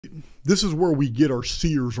This is where we get our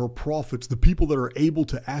seers, our prophets, the people that are able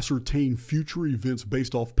to ascertain future events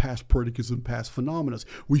based off past predicates and past phenomena.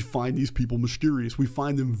 We find these people mysterious. We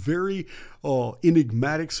find them very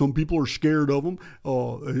enigmatic. Some people are scared of them.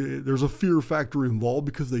 There's a fear factor involved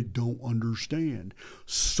because they don't understand.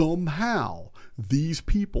 Somehow, these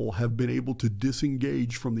people have been able to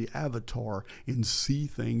disengage from the avatar and see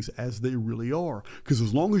things as they really are. Because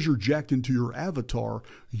as long as you're jacked into your avatar,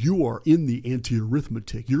 you are in the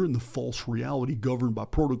anti-arithmetic. You're in the false reality governed by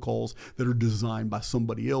protocols that are designed by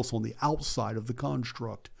somebody else on the outside of the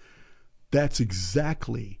construct. That's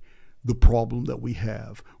exactly the problem that we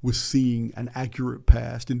have with seeing an accurate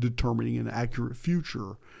past and determining an accurate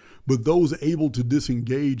future. But those able to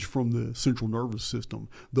disengage from the central nervous system,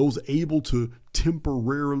 those able to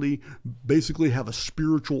temporarily basically have a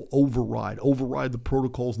spiritual override the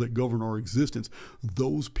protocols that govern our existence,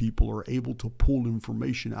 those people are able to pull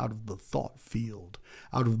information out of the thought field,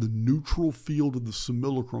 out of the neutral field of the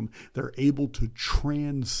simulacrum. They're able to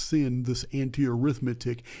transcend this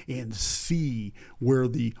anti-arithmetic and see where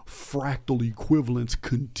the fractal equivalents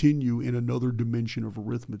continue in another dimension of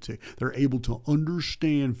arithmetic. They're able to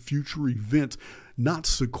understand future events, not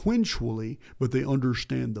sequentially, but they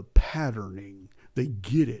understand the patterning. They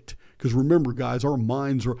get it. Because remember, guys, our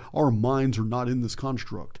minds are not in this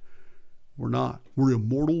construct. We're not. We're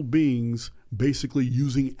immortal beings basically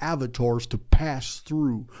using avatars to pass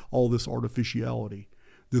through all this artificiality.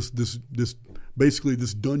 This basically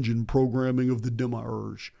this dungeon programming of the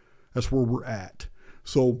demiurge. That's where we're at.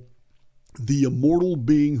 So the immortal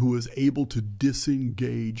being who is able to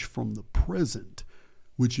disengage from the present,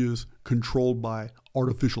 which is controlled by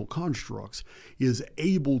artificial constructs, is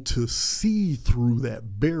able to see through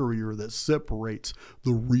that barrier that separates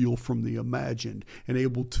the real from the imagined, and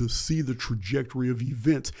able to see the trajectory of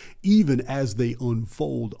events even as they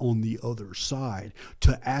unfold on the other side,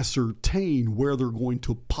 to ascertain where they're going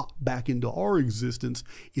to pop back into our existence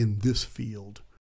in this field.